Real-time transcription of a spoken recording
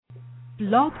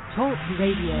Blog Talk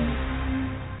Radio.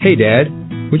 Hey, Dad.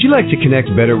 Would you like to connect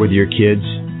better with your kids?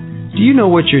 Do you know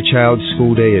what your child's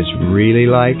school day is really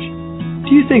like?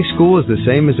 Do you think school is the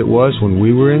same as it was when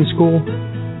we were in school?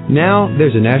 Now,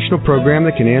 there's a national program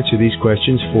that can answer these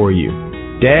questions for you.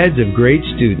 Dads of Great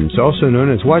Students, also known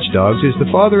as Watchdogs, is the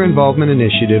father involvement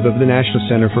initiative of the National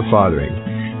Center for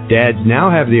Fathering. Dads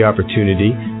now have the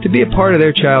opportunity to be a part of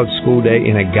their child's school day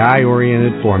in a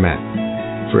guy-oriented format.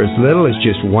 For as little as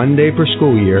just 1 day per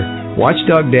school year,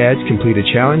 Watchdog Dads complete a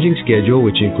challenging schedule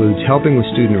which includes helping with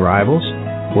student arrivals,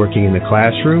 working in the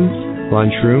classroom,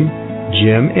 lunchroom,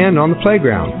 gym, and on the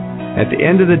playground. At the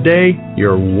end of the day,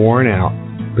 you're worn out,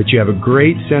 but you have a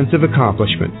great sense of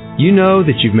accomplishment. You know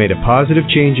that you've made a positive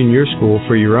change in your school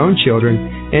for your own children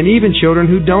and even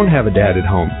children who don't have a dad at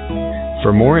home.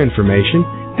 For more information,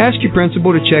 ask your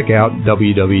principal to check out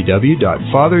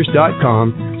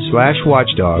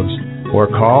www.fathers.com/watchdogs or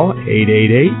call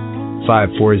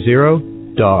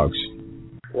 888-540-DOGS.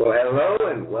 Well, hello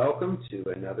and welcome to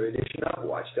another edition of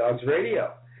Watchdogs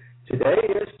Radio. Today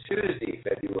is Tuesday,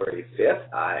 February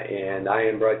 5th, and I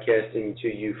am broadcasting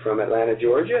to you from Atlanta,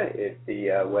 Georgia.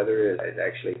 The weather is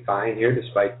actually fine here,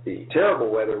 despite the terrible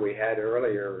weather we had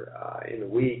earlier in the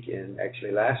week and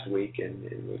actually last week, and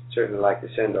we'd certainly like to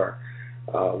send our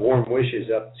warm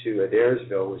wishes up to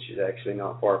Adairsville, which is actually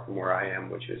not far from where I am,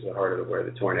 which is the heart of where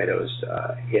the tornadoes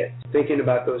hit. Thinking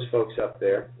about those folks up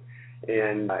there,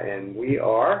 and we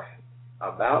are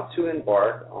about to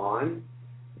embark on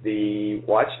the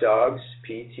Watchdogs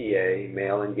PTA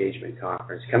Male Engagement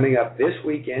Conference coming up this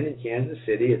weekend in Kansas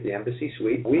City at the Embassy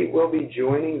Suite. We will be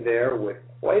joining there with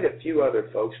quite a few other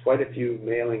folks, quite a few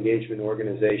male engagement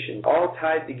organizations, all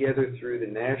tied together through the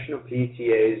National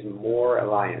PTA's MORE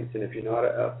Alliance. And if you're not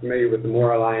familiar with the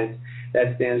MORE Alliance,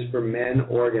 that stands for Men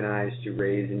Organized to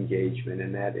Raise Engagement,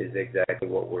 and that is exactly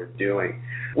what we're doing.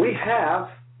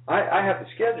 I have the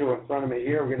schedule in front of me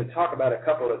here. We're going to talk about a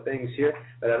couple of things here,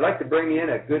 but I'd like to bring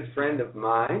in a good friend of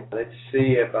mine. Let's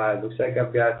see if looks like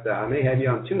I've got, I may have you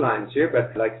on two lines here, but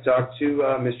I'd like to talk to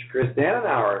Mr. Chris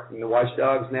Dannenauer from the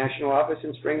Watchdogs National Office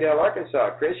in Springdale,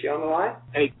 Arkansas. Chris, you on the line?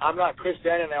 Hey, I'm not Chris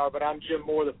Dannenauer, but I'm Jim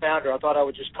Moore, the founder. I thought I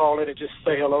would just call in and just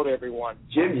say hello to everyone.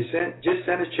 Jim, you just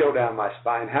sent a chill down my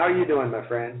spine. How are you doing, my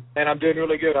friend? And I'm doing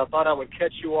really good. I thought I would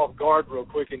catch you off guard real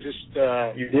quick and just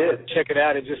you did. Check it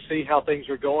out and just see how things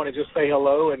are going and just say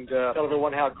hello and tell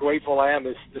everyone how grateful I am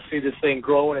to see this thing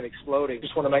growing and exploding.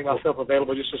 Just want to make myself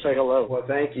available just to say hello. Well,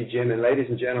 thank you, Jim. And ladies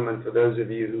and gentlemen, for those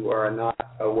of you who are not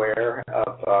aware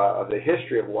of the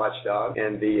history of Watchdog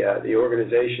and the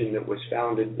organization that was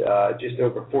founded just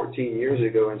over 14 years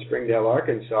ago in Springdale,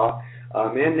 Arkansas,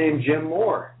 a man named Jim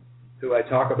Moore, who I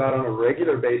talk about on a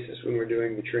regular basis when we're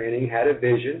doing the training, had a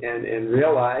vision and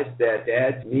realized that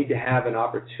dads need to have an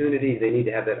opportunity. They need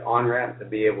to have that on-ramp to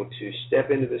be able to step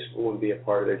into the school and be a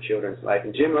part of their children's life.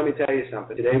 And, Jim, let me tell you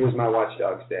something. Today was my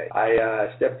Watchdogs Day.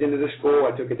 I stepped into the school.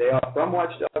 I took a day off from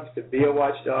Watchdogs to be a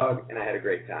watchdog, and I had a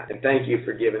great time. And thank you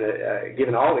for giving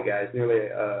all the guys, nearly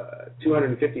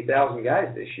 250,000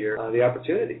 guys this year, the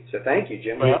opportunity. So thank you,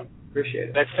 Jim. Well, appreciate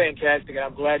it. That's fantastic, and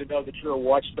I'm glad to know that you're a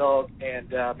watchdog. And,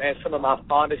 man, some of my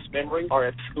fondest memories are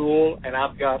at school, and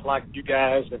I've got, like you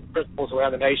guys and principals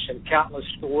around the nation, countless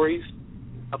stories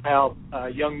of how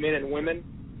young men and women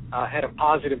had a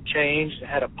positive change,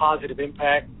 had a positive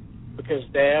impact because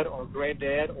dad or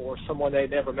granddad or someone they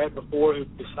never met before who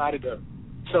decided to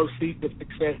sow seeds of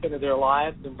success into their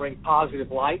lives and bring positive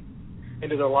light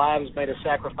into their lives, made a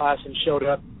sacrifice and showed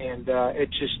up. And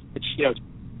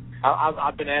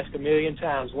I've been asked a million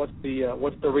times what's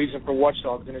the reason for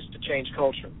Watchdogs, and it's to change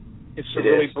culture. It's to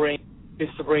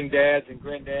bring dads and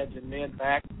granddads and men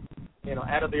back,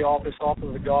 out of the office, off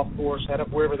of the golf course, out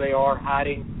of wherever they are,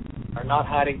 hiding or not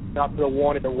hiding, not feel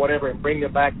wanted or whatever, and bring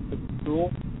them back to the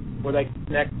school where they can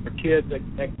connect with their kids, they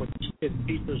connect with kids,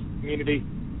 teachers, community.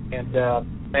 And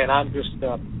man, I'm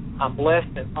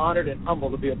blessed and honored and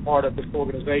humbled to be a part of this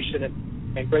organization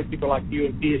and great people like you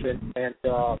and Keith and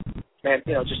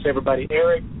just everybody,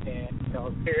 Eric and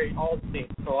Terry, all the team.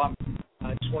 So I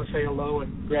just want to say hello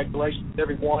and congratulations to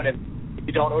everyone. And if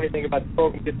you don't know anything about the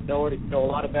program, get to know it. If you know a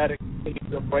lot about it, continue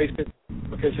to embrace it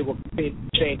because it will continue to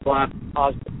change lives in a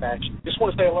positive fashion. Just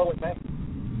want to say hello and thank you.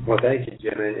 Well, thank you,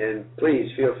 Jim, and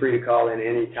please feel free to call in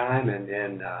any time, and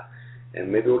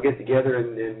maybe we'll get together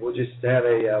and we'll just have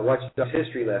a Watchdogs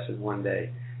history lesson one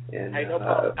day and hey, no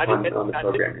problem. on the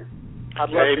program here.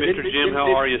 Hey, Mr. Jim,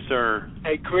 how are you, sir?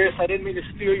 Hey, Chris, I didn't mean to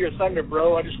steal your thunder,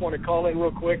 bro. I just want to call in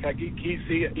real quick. I get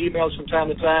emails from time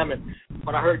to time, and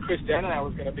when I heard Chris Dannenauer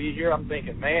was going to be here, I'm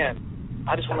thinking, man,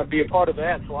 I just want to be a part of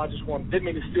that. So I didn't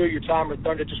mean to steal your time or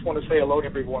thunder. Just want to say hello to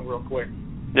everyone real quick.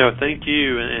 No, thank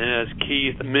you. And as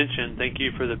Keith mentioned, thank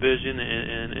you for the vision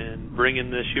and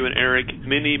bringing this. You and Eric,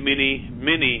 many, many,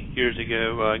 many years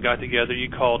ago, got together. You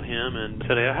called him and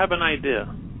said, hey, I have an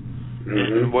idea.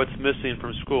 And what's missing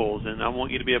from schools, and I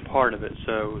want you to be a part of it.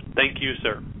 So thank you,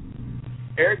 sir.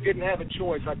 Eric didn't have a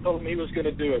choice. I told him he was going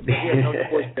to do it. He had no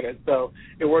choice in it, so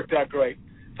it worked out great.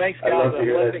 Thanks, guys. I love to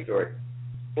hear that story.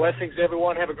 Blessings,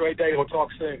 everyone. Have a great day. We'll talk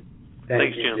soon.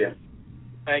 Thanks, Jim.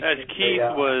 Thank As you. Keith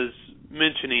was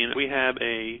mentioning, we have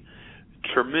a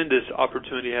tremendous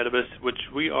opportunity ahead of us, which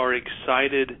we are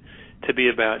excited to be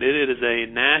about. It is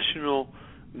a national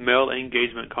male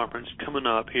engagement conference coming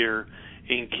up here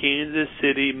in Kansas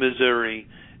City, Missouri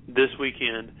this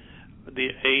weekend, the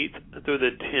 8th through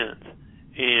the 10th.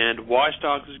 And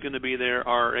Watchdogs is going to be there.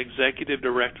 Our executive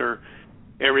director,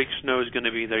 Eric Snow, is going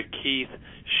to be there. Keith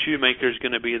Shoemaker is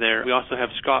going to be there. We also have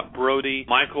Scott Brody,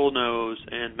 Michael Knowles,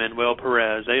 and Manuel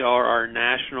Perez. They are our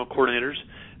national coordinators.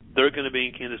 They're going to be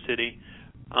in Kansas City.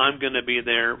 I'm going to be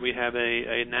there. We have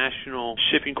a national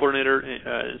shipping coordinator,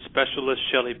 specialist,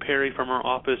 Shelley Perry from our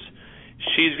office.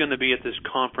 She's going to be at this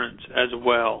conference as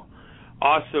well.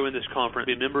 Also in this conference,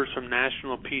 be members from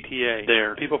National PTA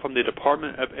there. People from the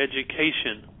Department of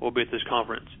Education will be at this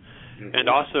conference. And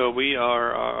also we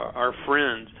are our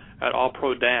friends at All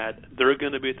Pro Dad. They're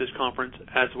going to be at this conference,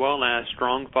 as well as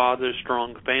Strong Fathers,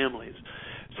 Strong Families.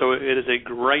 So it is a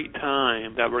great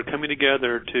time that we're coming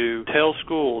together to tell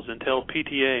schools and tell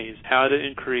PTAs how to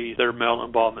increase their male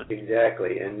involvement.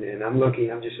 Exactly, and I'm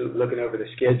just looking over the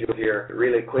schedule here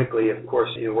really quickly. Of course,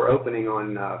 we're opening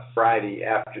on Friday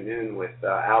afternoon with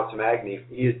Al Tamagni.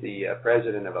 He is the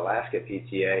president of Alaska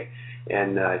PTA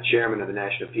and chairman of the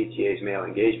National PTA's Male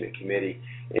Engagement Committee.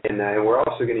 And we're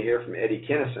also going to hear from Eddie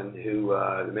Kinnison, who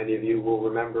many of you will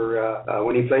remember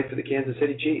when he played for the Kansas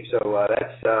City Chiefs. So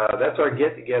that's our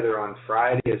get-together on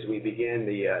Friday as we begin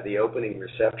the opening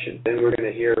reception. Then we're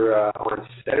going to hear on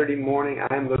Saturday morning.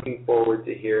 I'm looking forward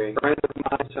to hearing a friend of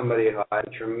mine, somebody who I have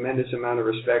a tremendous amount of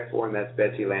respect for, and that's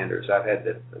Betsy Landers. I've had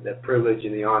the privilege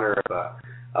and the honor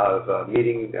of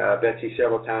meeting Betsy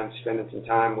several times, spending some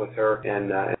time with her,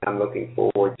 and I'm looking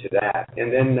forward to that.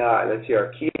 And then let's see,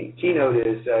 our keynote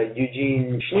is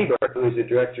Eugene Schneeberg, who is the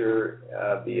director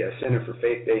of the Center for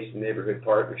Faith-Based Neighborhood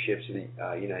Partnerships of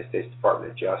the United States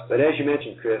Department of Justice. But as you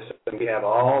mentioned, Chris, we have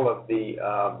all of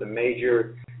the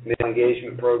major male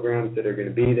engagement programs that are going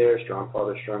to be there: Strong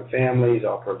Fathers, Strong Families,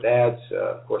 All Pro Dads,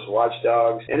 of course,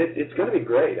 Watchdogs, and it's going to be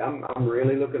great. I'm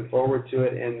really looking forward to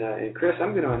it. And Chris,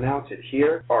 I'm going to announce it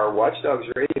here. Our Watchdogs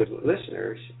Radio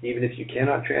listeners, even if you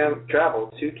cannot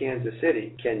travel to Kansas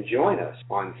City, can join us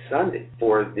on Sunday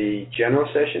for the general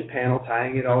session panel,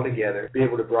 tying it all together, be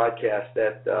able to broadcast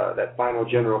that final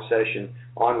general session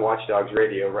on Watchdogs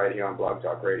Radio right here on Blog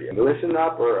Talk Radio. Listen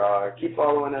up or keep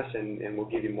following us, and we'll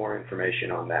give you more information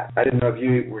on that. I didn't know if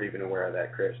you were even aware of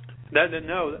that, Chris.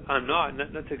 No, I'm not.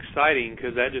 That's exciting,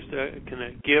 because that just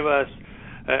can give us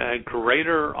a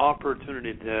greater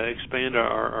opportunity to expand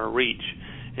our reach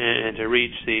and to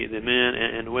reach the men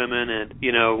and women. And,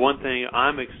 one thing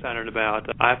I'm excited about,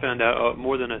 I found out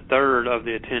more than a third of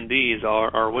the attendees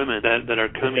are women that are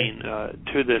coming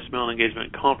to this male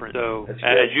engagement conference. So,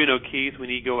 as you know, Keith, when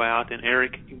you go out, and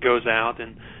Eric goes out,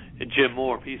 and Jim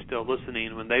Moore, if he's still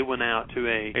listening, when they went out to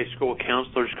a school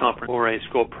counselors conference or a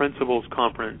school principals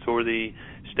conference or the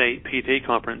state PTA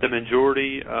conference, the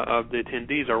majority of the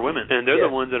attendees are women. And they're the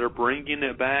ones that are bringing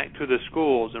it back to the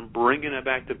schools and bringing it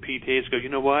back to PTAs. Go, you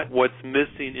know what? What's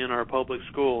missing in our public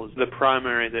schools, the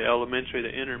primary, the elementary, the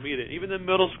intermediate, even the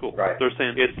middle school, they're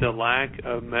saying it's the lack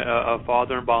of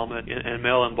father involvement and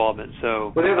male involvement.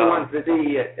 So, well, they're the ones that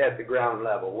be at the ground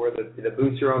level, where the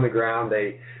boots are on the ground.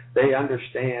 They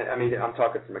understand. I mean, I'm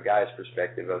talking from a guy's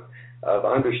perspective of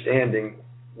understanding.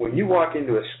 When you walk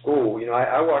into a school,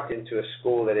 I walked into a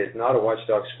school that is not a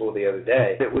Watchdog school the other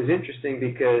day. It was interesting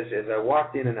because as I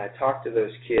walked in and I talked to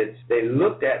those kids, they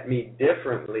looked at me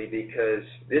differently, because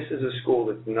this is a school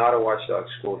that's not a Watchdog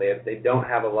school. They don't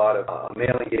have a lot of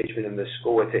male engagement in this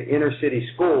school. It's an inner city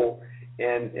school,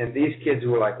 and these kids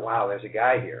were like, wow, there's a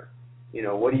guy here.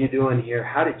 What are you doing here?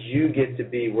 How did you get to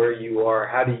be where you are?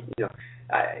 How do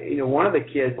you, one of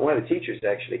the teachers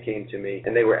actually came to me,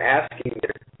 and they were asking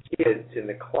their kids in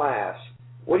the class,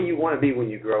 what do you want to be when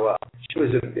you grow up? She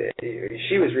was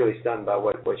really stunned by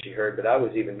what she heard, but I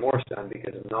was even more stunned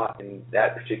because I'm not in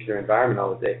that particular environment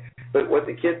all the day. But what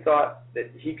the kid thought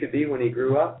that he could be when he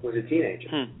grew up was a teenager.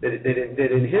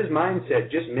 That in his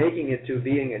mindset, just making it to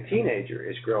being a teenager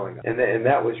is growing up. And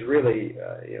that was really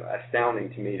astounding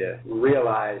to me to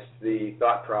realize the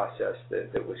thought process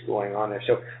that was going on there.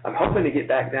 So I'm hoping to get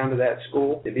back down to that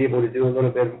school to be able to do a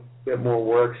little bit bit more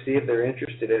work, see if they're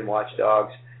interested in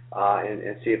watchdogs,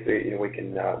 and see if we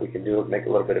can make a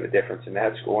little bit of a difference in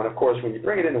that school. And of course, when you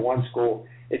bring it into one school,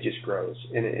 it just grows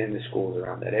in the schools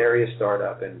around that area, start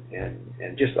up, and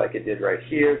just like it did right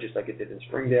here, just like it did in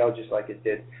Springdale, just like it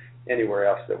did anywhere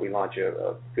else that we launch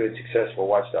a good, successful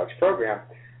Watchdogs program,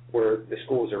 where the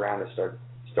schools around us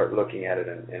start looking at it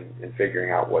and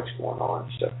figuring out what's going on.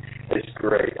 So it's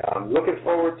great. I'm looking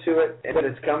forward to it. But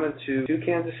it's coming to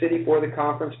Kansas City for the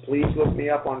conference. Please look me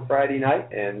up on Friday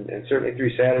night and certainly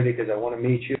through Saturday, because I want to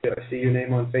meet you. I see your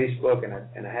name on Facebook,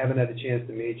 and I haven't had a chance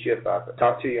to meet you. If I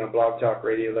talk to you on Blog Talk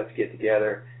Radio, let's get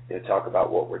together and talk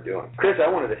about what we're doing. Chris, I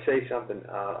wanted to say something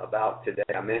about today.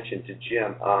 I mentioned to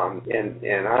Jim,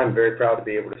 and I'm very proud to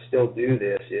be able to still do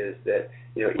this, is that,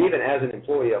 even as an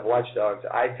employee of Watchdogs,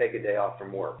 I take a day off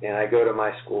from work, and I go to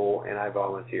my school, and I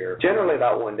volunteer, generally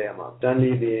about one day a month.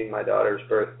 Sunday being my daughter's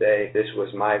birthday, this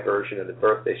was my version of the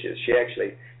birthday. She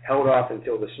actually held off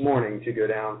until this morning to go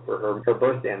down for her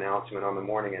birthday announcement on the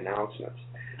morning announcements.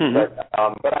 Mm-hmm.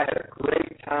 But I had a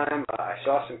great time. I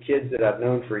saw some kids that I've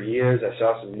known for years. I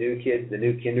saw some new kids, the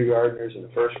new kindergartners and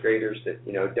the first graders that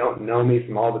don't know me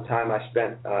from all the time I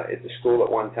spent at the school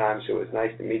at one time. So it was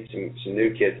nice to meet some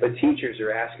new kids. But teachers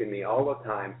are asking me all the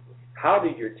time, how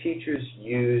do your teachers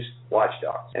use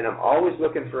Watchdogs? And I'm always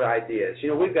looking for ideas.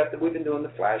 We've been doing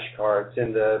the flashcards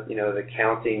and the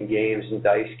counting games and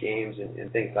dice games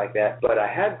and things like that. But I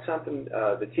had something.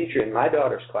 The teacher in my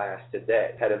daughter's class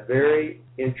today had a very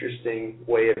interesting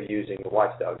way of using the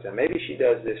Watchdogs. And maybe she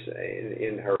does this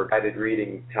in her guided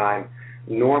reading time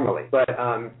normally, but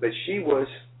she was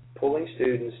pulling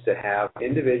students to have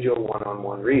individual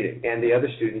one-on-one reading, and the other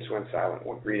students went silent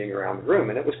reading around the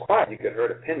room, and it was quiet. You could hear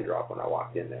a pin drop when I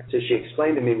walked in there. So she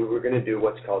explained to me we were going to do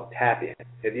what's called tap-in.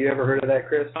 Have you ever heard of that,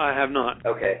 Chris? I have not.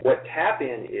 Okay. What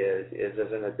tap-in is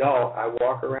as an adult, I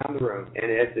walk around the room,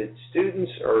 and as the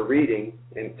students are reading,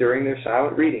 and during their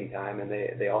silent reading time, and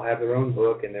they all have their own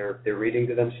book, and they're reading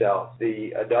to themselves,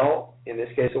 the adult, in this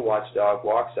case a watchdog,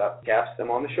 walks up, taps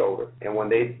them on the shoulder, and when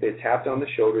they're tapped on the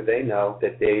shoulder, they know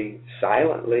that they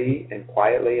silently and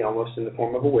quietly, almost in the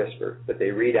form of a whisper, but they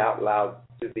read out loud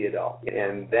to the adult,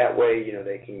 and that way,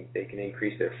 they can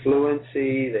increase their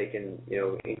fluency, they can,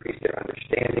 increase their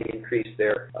understanding, increase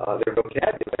their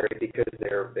vocabulary, because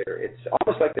it's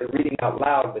almost like they're reading out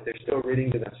loud, but they're still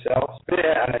reading to themselves.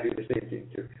 Yeah, I do the same thing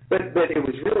too. But it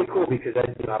was really cool because I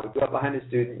would go up behind the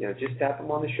student, just tap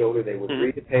them on the shoulder. They would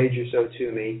read a page or so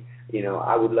to me.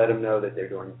 I would let them know that they're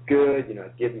doing good.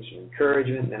 Give them some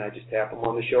encouragement, and then I just tap them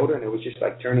on the shoulder, and it was just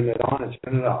like turning it on and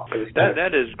turning it off.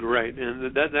 That is great,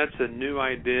 and that's a new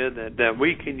idea that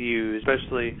we can use,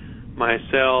 especially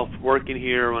myself working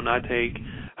here when I take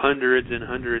hundreds and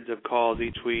hundreds of calls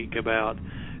each week about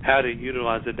how to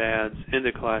utilize the dads in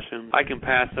the classroom. I can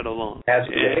pass it along.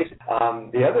 Absolutely.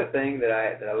 The other thing that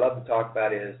I love to talk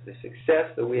about is the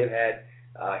success that we have had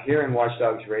here in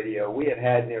Watchdogs Radio. We have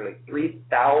had nearly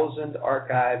 3,000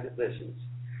 archived listens.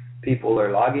 People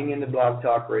are logging into Blog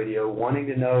Talk Radio, wanting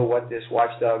to know what this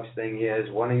Watchdogs thing is,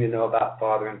 wanting to know about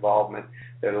father involvement.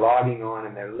 They're logging on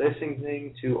and they're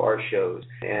listening to our shows.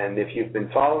 And if you've been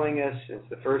following us since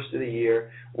the first of the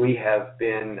year, we have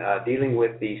been dealing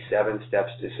with the 7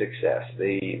 steps to success.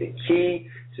 The key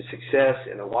to success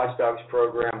in the Watchdogs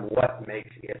program, what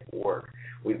makes it work.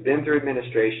 We've been through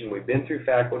administration, we've been through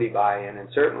faculty buy-in, and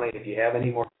certainly if you have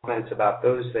any more comments about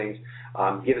those things,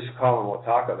 give us a call and we'll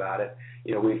talk about it.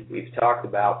 We've talked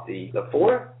about the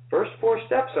first 4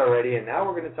 steps already, and now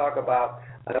we're going to talk about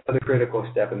another critical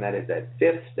step, and that is that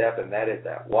 5th step, and that is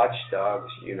that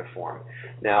Watchdogs uniform.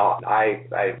 Now,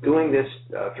 I'm doing this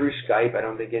through Skype. I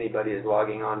don't think anybody is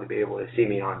logging on to be able to see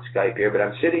me on Skype here, but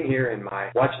I'm sitting here in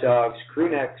my Watchdogs crew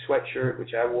neck sweatshirt,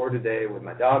 which I wore today with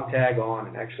my dog tag on,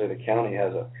 and actually the county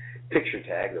has a picture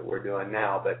tag that we're doing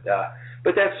now, but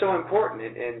that's so important.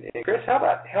 And Chris, how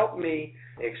about help me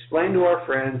explain to our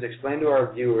friends, explain to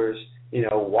our viewers,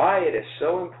 why it is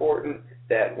so important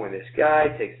that when this guy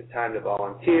takes the time to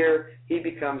volunteer, he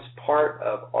becomes part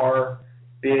of our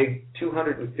big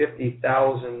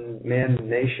 250,000 men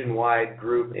nationwide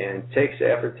group and takes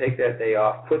the effort, take that day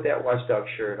off, put that Watchdog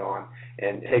shirt on,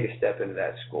 and take a step into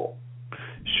that school.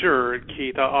 Sure,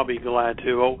 Keith, I'll be glad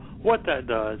to. Well, what that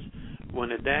does,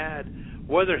 when a dad,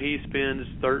 whether he spends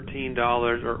 $13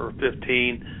 or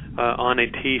 $15 on a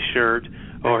T-shirt,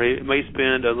 or he may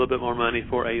spend a little bit more money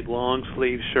for a long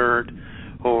sleeve shirt,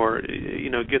 or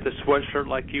get the sweatshirt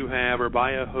like you have, or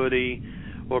buy a hoodie,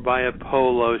 or buy a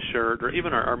polo shirt, or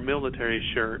even our military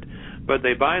shirt. But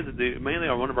they buy mainly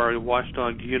one of our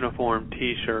Watchdog uniform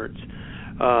T-shirts.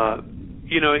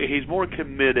 He's more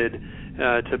committed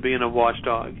to being a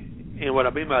watchdog. And what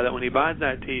I mean by that, when he buys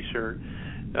that T-shirt,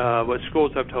 what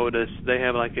schools have told us, they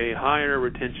have like a higher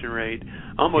retention rate,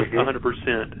 almost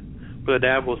 100%. But the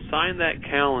dad will sign that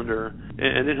calendar,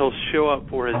 and then he'll show up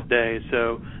for his day.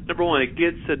 So, number one, it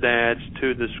gets the dads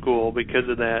to the school because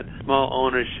of that small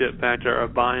ownership factor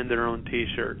of buying their own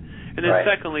T-shirt. And then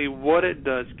secondly, what it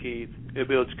does, Keith, it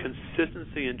builds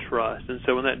consistency and trust. And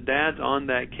so when that dad's on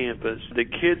that campus, the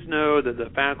kids know, that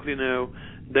the faculty know,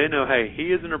 they know, hey,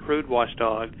 he is an approved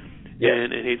watchdog,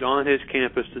 and he's on his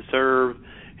campus to serve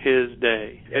his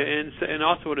day. And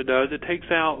also what it does, it takes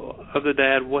out of the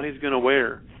dad what he's going to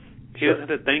wear. He doesn't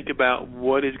have to think about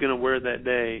what he's going to wear that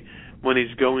day when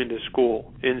he's going to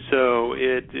school. And so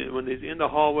when he's in the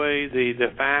hallways,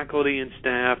 the faculty and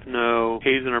staff know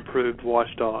he's an approved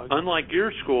watchdog. Unlike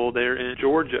your school there in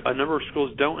Georgia, a number of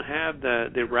schools don't have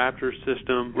the Raptor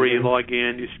system where you log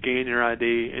in, you scan your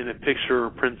ID, and a picture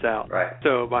prints out. Right.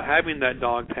 So by having that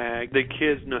dog tag, the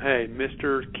kids know, hey,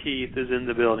 Mr. Keith is in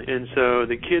the building. And so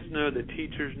the kids know, the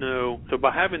teachers know. So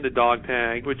by having the dog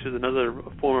tag, which is another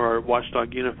form of our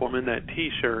watchdog uniform in that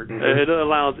T-shirt, it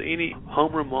allows any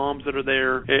homeroom moms that are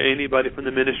there, anybody from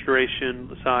the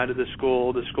administration side of the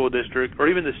school district, or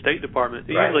even the State Department,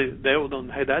 usually they will know,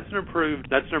 hey, that's an approved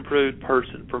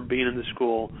person from being in the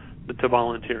school to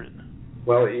volunteering.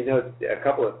 Well, a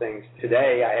couple of things.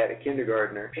 Today I had a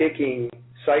kindergartner picking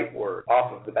sight word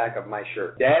off of the back of my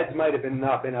shirt. Dad's might have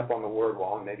not been up on the word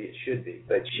wall, and maybe it should be,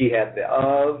 but she had the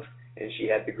of and she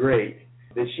had the great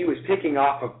that she was picking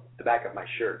off of the back of my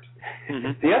shirt.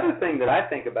 The other thing that I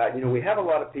think about, we have a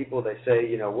lot of people that say,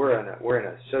 we're in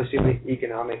a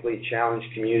socioeconomically challenged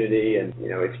community, and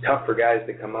it's tough for guys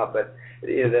to come up, but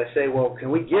they say, well,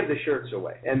 can we give the shirts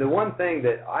away? And the one thing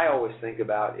that I always think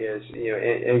about is,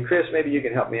 and Chris, maybe you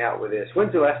can help me out with this.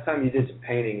 When's the last time you did some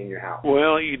painting in your house?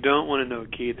 Well, you don't want to know,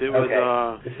 Keith. It was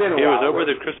over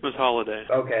the Christmas holiday.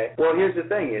 Okay. Well, here's the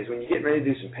thing is, when you're getting ready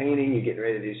to do some painting, you're getting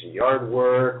ready to do some yard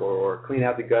work or clean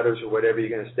out the gutters or whatever, you're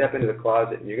going to step into the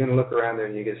closet and you're going to look around there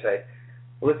and you're going to say,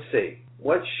 well, let's see.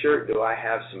 What shirt do I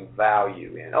have some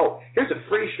value in? Oh, here's a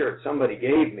free shirt somebody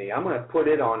gave me. I'm going to put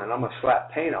it on and I'm going to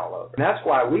slap paint all over. And that's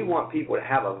why we want people to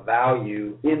have a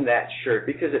value in that shirt,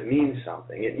 because it means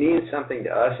something. It means something to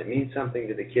us. It means something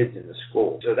to the kids in the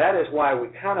school. So that is why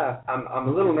I'm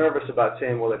a little nervous about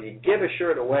saying, well, if you give a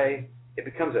shirt away, it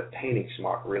becomes a painting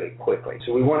smock really quickly.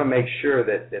 So we want to make sure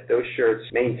that those shirts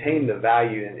maintain the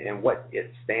value and what it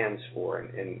stands for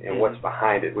and what's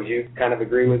behind it. Would you kind of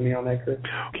agree with me on that, Chris?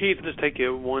 Keith, just take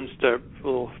it one step a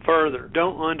little further.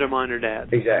 Don't undermine your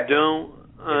dads. Exactly. Don't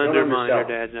undermine your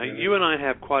dads. Now, you and I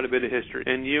have quite a bit of history,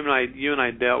 and you and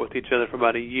I dealt with each other for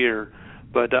about a year.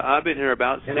 But I've been here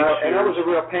about 6 years. And I was a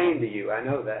real pain to you. I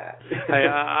know that.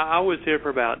 I was here for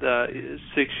about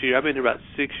 6 years. I've been here about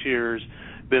 6 years.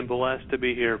 Been blessed to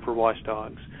be here for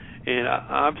Watchdogs, and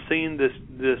I've seen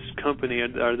this company,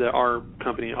 or our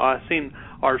company. I've seen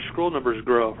our school numbers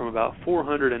grow from about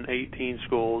 418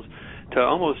 schools to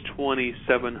almost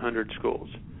 2,700 schools,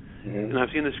 and I've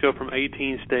seen this go from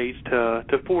 18 states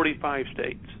to 45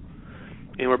 states,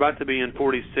 and we're about to be in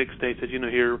 46 states, as you know,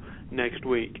 here next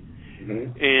week.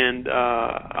 And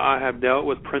I have dealt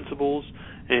with principals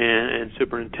and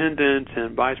superintendents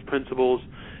and vice principals.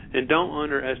 And don't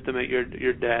underestimate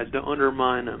your dads. Don't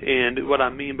undermine them. And what I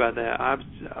mean by that,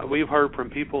 we've heard from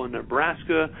people in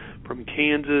Nebraska, from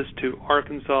Kansas to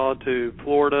Arkansas to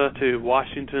Florida to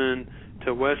Washington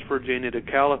to West Virginia to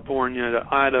California to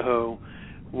Idaho,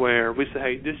 where we say,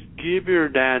 hey, just give your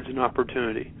dads an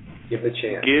opportunity. Give a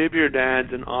chance. Give your dads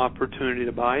an opportunity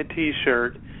to buy a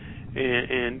T-shirt.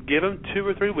 And give them 2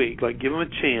 or 3 weeks, give them a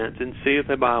chance and see if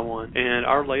they buy one. And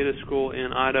our latest school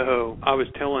in Idaho, I was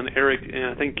telling Eric, and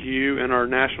I think you and our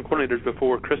national coordinators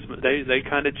before Christmas, they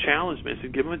kind of challenged me and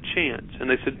said, give them a chance. And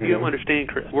they said, you don't understand,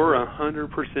 Chris, we're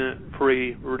 100%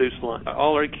 free reduced lunch.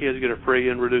 All our kids get a free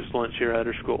and reduced lunch here at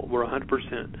our school. We're 100%.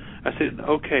 I said,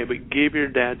 okay, but give your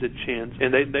dads a chance.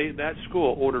 And that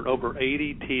school ordered over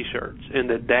 80 T-shirts, and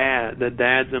the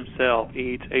dads themselves,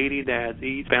 80 dads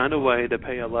each found a way to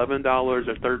pay $11 or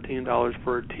 $13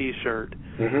 for a T-shirt,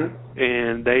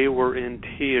 and they were in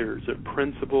tears. The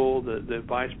principal, the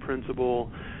vice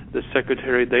principal, the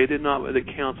secretary, they did not, the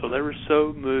council, they were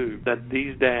so moved that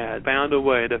these dads found a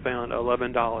way to find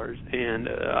 $11. And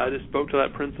I just spoke to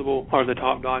that principal, or the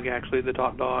top dog,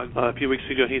 a few weeks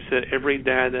ago. He said every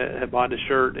dad that had bought a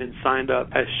shirt and signed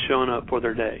up has shown up for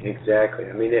their day. Exactly.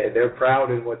 I mean, they're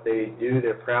proud in what they do.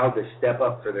 They're proud to step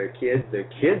up for their kids. Their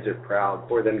kids are proud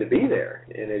for them to be there.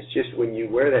 And it's just when you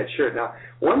wear that shirt. Now,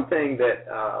 one thing that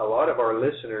a lot of our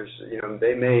listeners,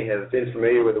 they may have been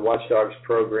familiar with the Watchdogs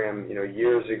program,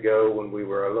 years ago, ago when we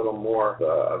were a little more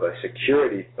of a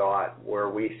security thought, where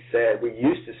we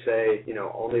used to say,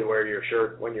 only wear your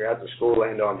shirt when you're at the school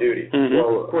and on duty. Mm-hmm.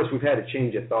 Well, of course, we've had a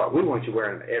change of thought. We want you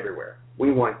wearing them everywhere.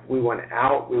 We want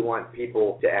out. We want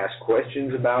people to ask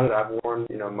questions about it. I've worn,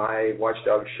 my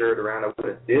Watchdog shirt around. I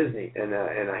went to Disney, and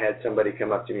I had somebody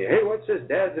come up to me. Hey, what's this?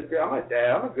 Dad's a I'm a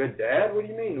dad. I'm a good dad. What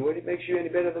do you mean? What makes you any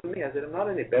better than me? I said, I'm not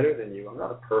any better than you. I'm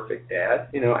not a perfect dad.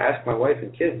 Ask my wife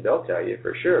and kids. They'll tell you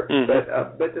for sure.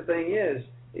 Mm-hmm. But the thing is,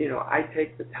 I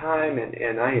take the time,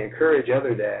 and I encourage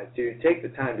other dads to take the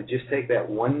time to just take that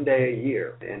one day a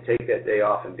year and take that day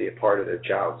off and be a part of their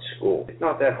child's school. It's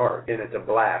not that hard, and it's a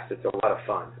blast. It's a lot of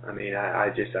fun. I mean, I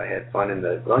had fun in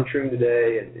the lunchroom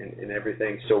today and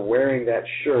everything. So wearing that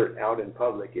shirt out in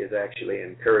public is actually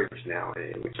encouraged now,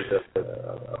 which is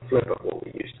a flip of what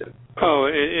we used to. Oh,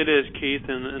 it is, Keith.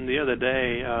 And the other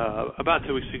day, about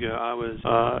 2 weeks ago, I was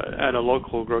at a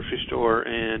local grocery store,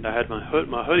 and I had my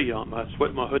hoodie on, my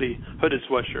hooded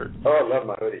sweatshirt. Oh, I love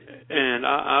my hoodie. And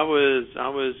I was,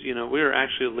 we were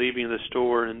actually leaving the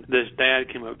store, and this dad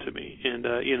came up to me, and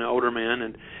older man,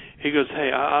 and he goes,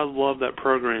 "Hey, I love that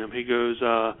program." He goes,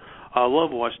 "I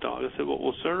love Watchdog." I said,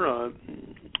 "Well, sir,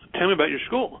 tell me about your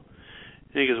school."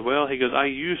 And he goes, I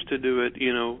used to do it,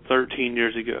 13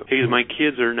 years ago. He goes, my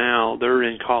kids they're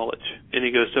in college. And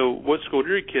he goes, so what school do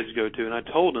your kids go to? And I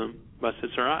told him, I said,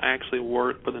 sir, I actually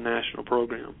work for the national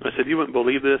program. I said, you wouldn't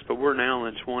believe this, but we're now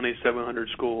in 2,700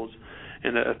 schools,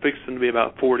 and fixing to be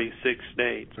about 46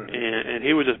 states. Mm-hmm. And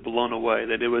he was just blown away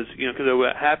that it was, because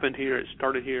what happened here, it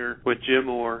started here with Jim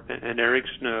Moore and Eric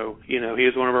Snow. He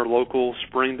was one of our local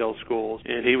Springdale schools,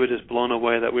 and he was just blown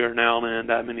away that we are now in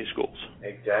that many schools.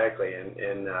 Exactly.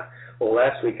 And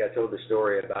last week I told the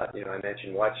story about, I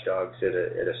mentioned Watchdogs at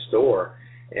a store.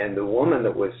 And the woman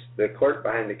that was the clerk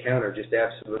behind the counter just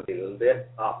absolutely lit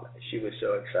up. She was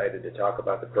so excited to talk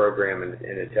about the program and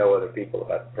to tell other people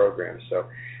about the program. So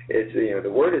it's the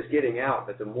word is getting out,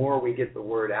 but the more we get the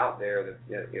word out there,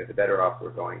 the better off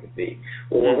we're going to be.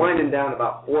 Well, we're winding down,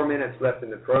 about 4 minutes left in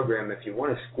the program. If you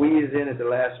want to squeeze in at the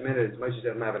last minute, as much as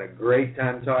I'm having a great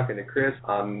time talking to Chris,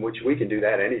 which we can do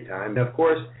that anytime. And of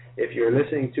course, if you're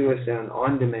listening to us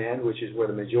on demand, which is where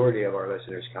the majority of our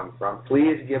listeners come from,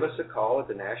 please give us a call at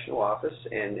the national office,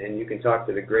 and you can talk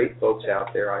to the great folks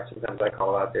out there. Sometimes I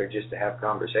call out there just to have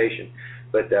conversation.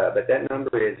 But that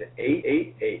number is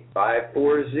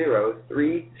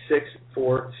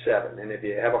 888-540-3647. And if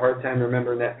you have a hard time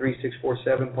remembering that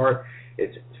 3647 part,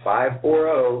 it's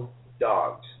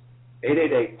 540-DOGS.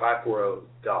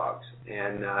 888-540-DOGS.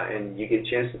 And you get a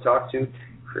chance to talk to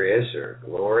Chris or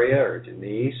Gloria or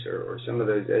Denise or some of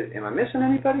those. Am I missing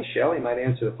anybody? Shelley might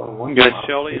answer the phone one time. Yes,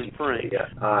 Shelley and Frank. Yeah.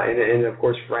 And of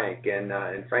course Frank. And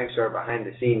Frank's our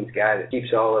behind-the-scenes guy that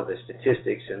keeps all of the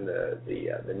statistics and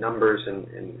the numbers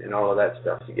and all of that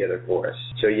stuff together for us.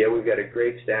 So, yeah, we've got a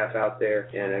great staff out there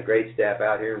and a great staff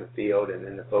out here in the field, and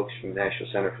then the folks from the National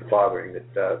Center for Fathering that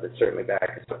certainly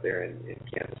back us up there in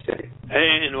Kansas City.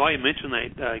 Hey, and while you mention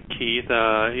that, Keith,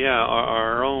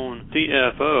 our own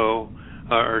CFO,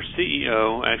 our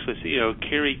CEO,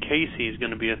 Kerry Casey, is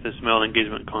going to be at this Male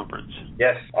Engagement Conference.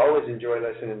 Yes, always enjoy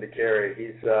listening to Kerry.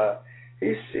 He's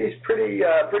pretty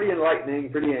enlightening,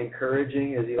 pretty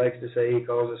encouraging, as he likes to say. He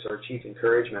calls us our Chief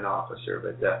Encouragement Officer.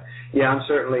 But I'm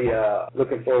certainly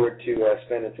looking forward to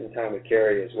spending some time with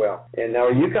Kerry as well. And now,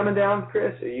 are you coming down,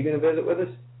 Chris? Are you going to visit with us?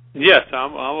 Yes,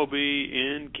 I will be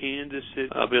in Kansas City.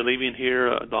 I'll be leaving here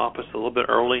at the office a little bit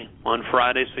early on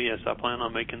Friday. So yes, I plan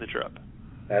on making the trip.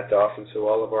 That's awesome. So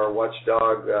all of our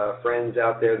Watchdog friends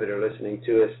out there that are listening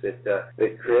to us, that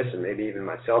Chris, and maybe even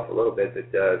myself a little bit,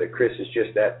 that Chris is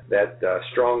just that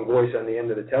strong voice on the end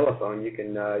of the telephone. You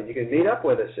can meet up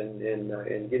with us and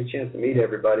get a chance to meet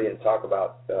everybody and talk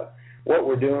about what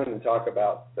we're doing and talk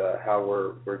about how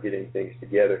we're getting things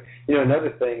together.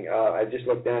 Another thing, I just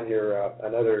looked down here,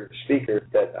 another speaker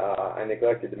that I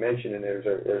neglected to mention, and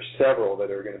there's several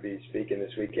that are going to be speaking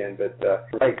this weekend, but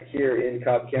right here in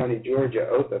Cobb County, Georgia,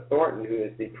 Otha Thornton, who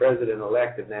is the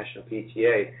president-elect of National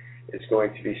PTA, is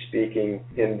going to be speaking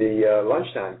in the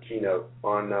lunchtime keynote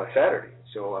on Saturday.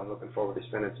 So I'm looking forward to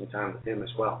spending some time with him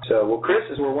as well. So, well, Chris,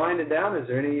 as we're winding down, is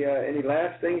there any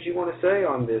last things you want to say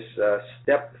on this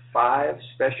Step 5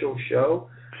 special show?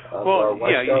 I'll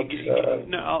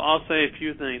say a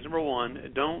few things. Number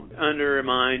one, don't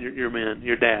undermine your men,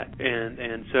 your dad,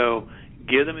 and so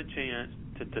give them a chance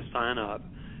to sign up,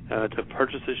 to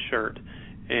purchase a shirt.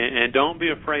 And don't be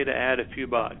afraid to add a few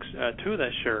bucks to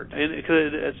that shirt. And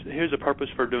here's the purpose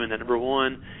for doing that. Number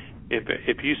one,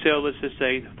 if you sell, let's just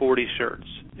say, 40 shirts,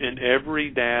 and every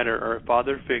dad or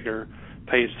father figure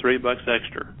pays $3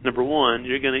 extra. Number one,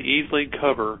 you're going to easily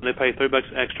cover. They pay $3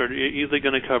 extra. You're easily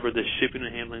going to cover the shipping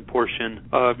and handling portion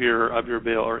of your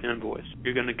bill or invoice.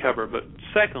 You're going to cover. But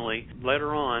secondly,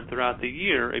 later on throughout the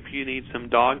year, if you need some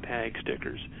dog tag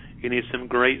stickers, you need some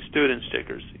great student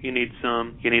stickers. You need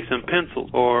some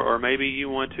pencils, or maybe you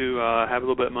want to have a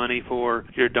little bit of money for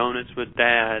your donuts with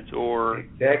dads, or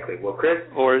exactly. Well, Chris,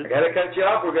 or I got to cut you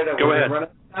off. We're going to run out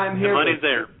of time here. The money's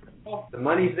there. The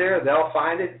money's there. They'll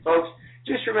find it, folks.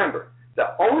 Just remember,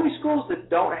 the only schools that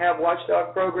don't have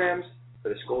watchdog programs are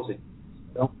the schools that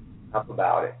don't know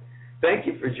about it. Thank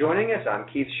you for joining us. I'm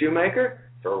Keith Shoemaker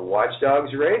for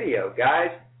Watchdogs Radio. Guys,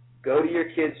 go to your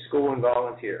kids' school and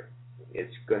volunteer.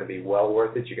 It's going to be well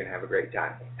worth it. You're going to have a great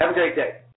time. Have a great day.